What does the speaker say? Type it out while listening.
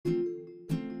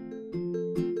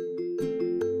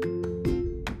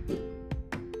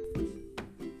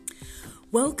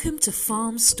Welcome to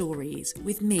Farm Stories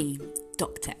with me,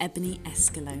 Dr. Ebony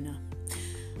Escalona.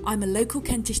 I'm a local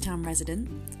Kentish Town resident,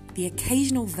 the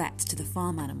occasional vet to the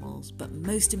farm animals, but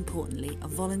most importantly, a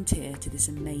volunteer to this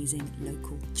amazing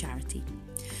local charity.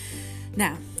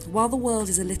 Now, while the world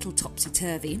is a little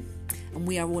topsy-turvy and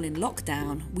we are all in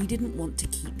lockdown, we didn't want to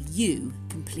keep you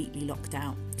completely locked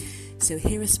out. So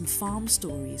here are some farm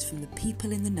stories from the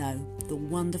people in the know, the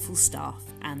wonderful staff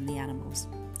and the animals.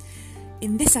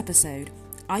 In this episode,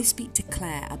 I speak to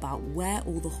Claire about where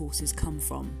all the horses come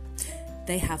from.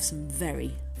 They have some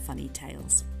very funny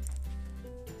tales.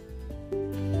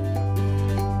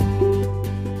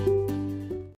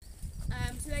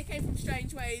 So they came from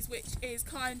Strangeways, which is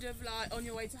kind of like on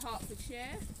your way to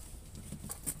Hertfordshire.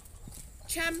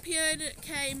 Champion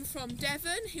came from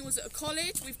Devon. He was at a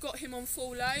college. We've got him on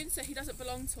full loan, so he doesn't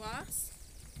belong to us.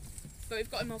 But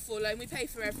we've got him on full loan. We pay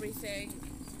for everything.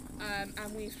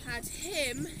 And we've had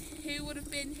him, who would have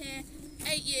been here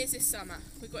 8 years this summer.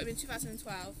 We got him in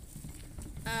 2012.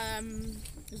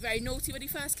 He was very naughty when he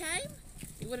first came.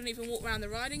 He wouldn't even walk around the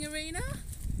riding arena.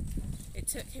 It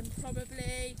took him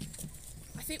probably,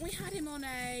 I think we had him on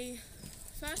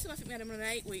first of all I think we had him on an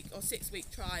 8-week or 6-week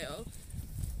trial.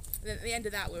 And then at the end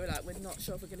of that we were like, we're not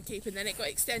sure if we're going to keep him. Then it got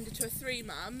extended to a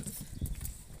 3-month.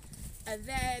 And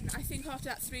then I think after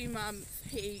that 3-month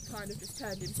he kind of just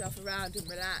turned himself around and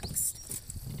relaxed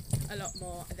a lot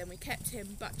more, and then we kept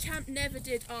him. But Champ never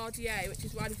did RDA, which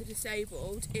is riding for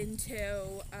disabled,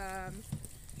 until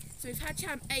so we've had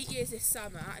Champ 8 years this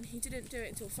summer, and he didn't do it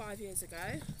until 5 years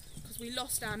ago because we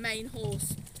lost our main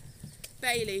horse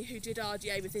Bailey, who did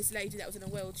RDA with this lady that was in a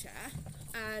wheelchair,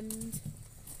 and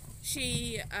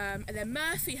she and then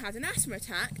Murphy had an asthma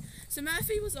attack, so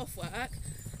Murphy was off work,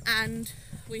 and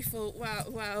we thought,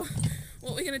 well,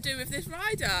 what are we going to do with this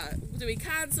rider? Do we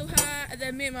cancel her? And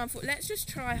then me and Mum thought, let's just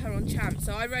try her on Champ.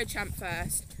 So I rode Champ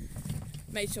first,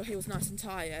 made sure he was nice and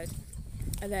tired,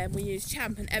 and then we used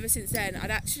Champ. And ever since then,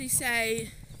 I'd actually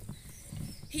say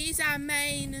he's our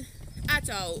main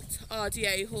adult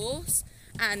RDA horse,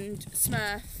 and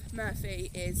Smurf,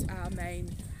 Murphy, is our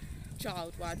main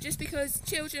child one. Just because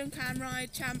children can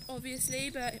ride Champ, obviously,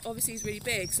 but obviously he's really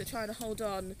big, so trying to hold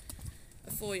on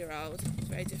a 4-year-old is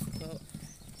very difficult.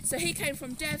 So he came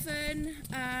from Devon.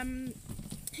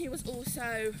 He was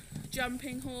also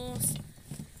jumping horse,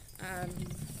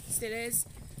 still is,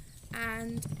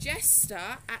 and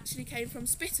Jester actually came from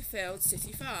Spitalfields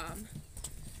City Farm.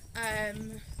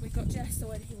 We got Jester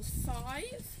when he was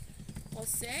 5 or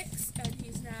 6, and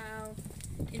he's now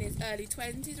in his early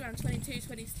 20s, around 22,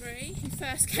 23. He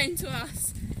first came to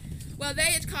us, well,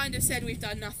 they had kind of said we've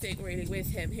done nothing really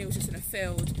with him. He was just in a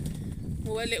field,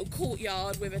 or a little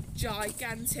courtyard with a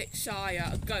gigantic shire,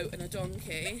 a goat and a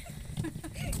donkey,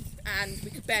 and we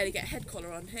could barely get a head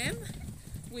collar on him.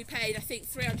 We paid, I think,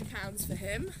 £300 for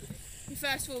him. He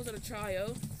first of all was on a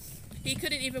trial. You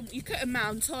couldn't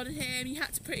mount on him. You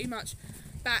had to pretty much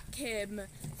back him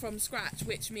from scratch,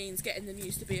 which means getting them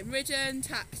used to being ridden,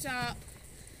 tacked up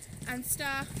and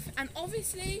stuff. And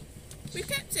obviously we've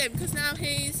kept him because now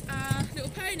he's a little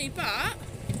pony. But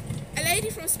a lady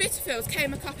from Spitalfields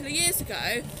came a couple of years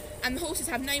ago, and the horses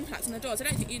have name plaques on the doors. I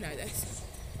don't think you know this.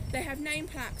 They have name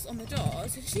plaques on the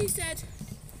doors, and she said,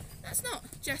 that's not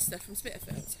Jester from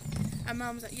Spitalfields. And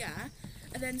Mum was like, yeah.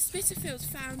 And then Spitalfields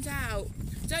found out,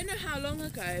 don't know how long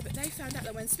ago, but they found out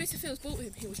that when Spitalfields bought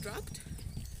him, he was drugged.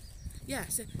 Yeah,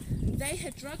 so they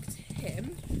had drugged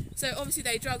him. So obviously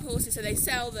they drug horses, so they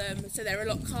sell them, so they're a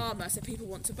lot calmer, so people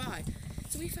want to buy.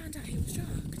 So we found out he was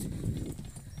drugged.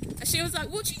 And she was like,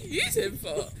 what do you use him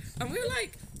for? And we were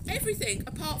like, everything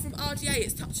apart from RDA,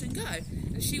 it's touch and go.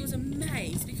 And she was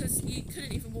amazed because you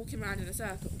couldn't even walk him around in a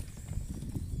circle.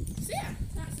 So yeah,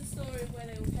 that's the story of where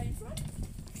they all came from.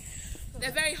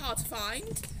 They're very hard to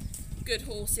find, good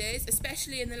horses,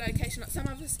 especially in the location. Like some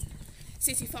of us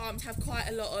city farms have quite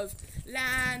a lot of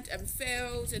land and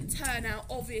fields, and turnout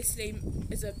obviously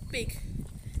is a big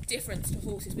difference to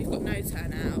horses. We've got no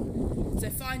turnout,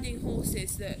 so finding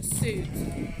horses that suit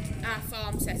our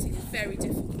farm setting is very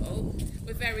difficult.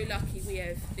 We're very lucky we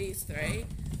have these 3.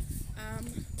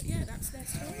 Yeah, that's their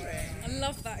story. I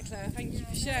love that, Claire. Thank you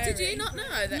for sharing. Did you not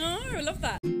know that? No, I love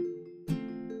that.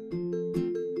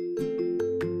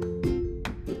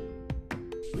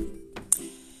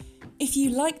 If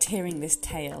you liked hearing this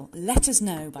tale, let us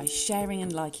know by sharing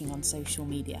and liking on social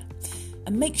media.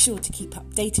 And make sure to keep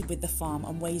updated with the farm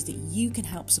on ways that you can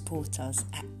help support us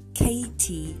at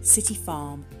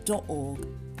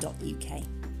ktcityfarm.org.uk.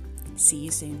 See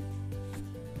you soon.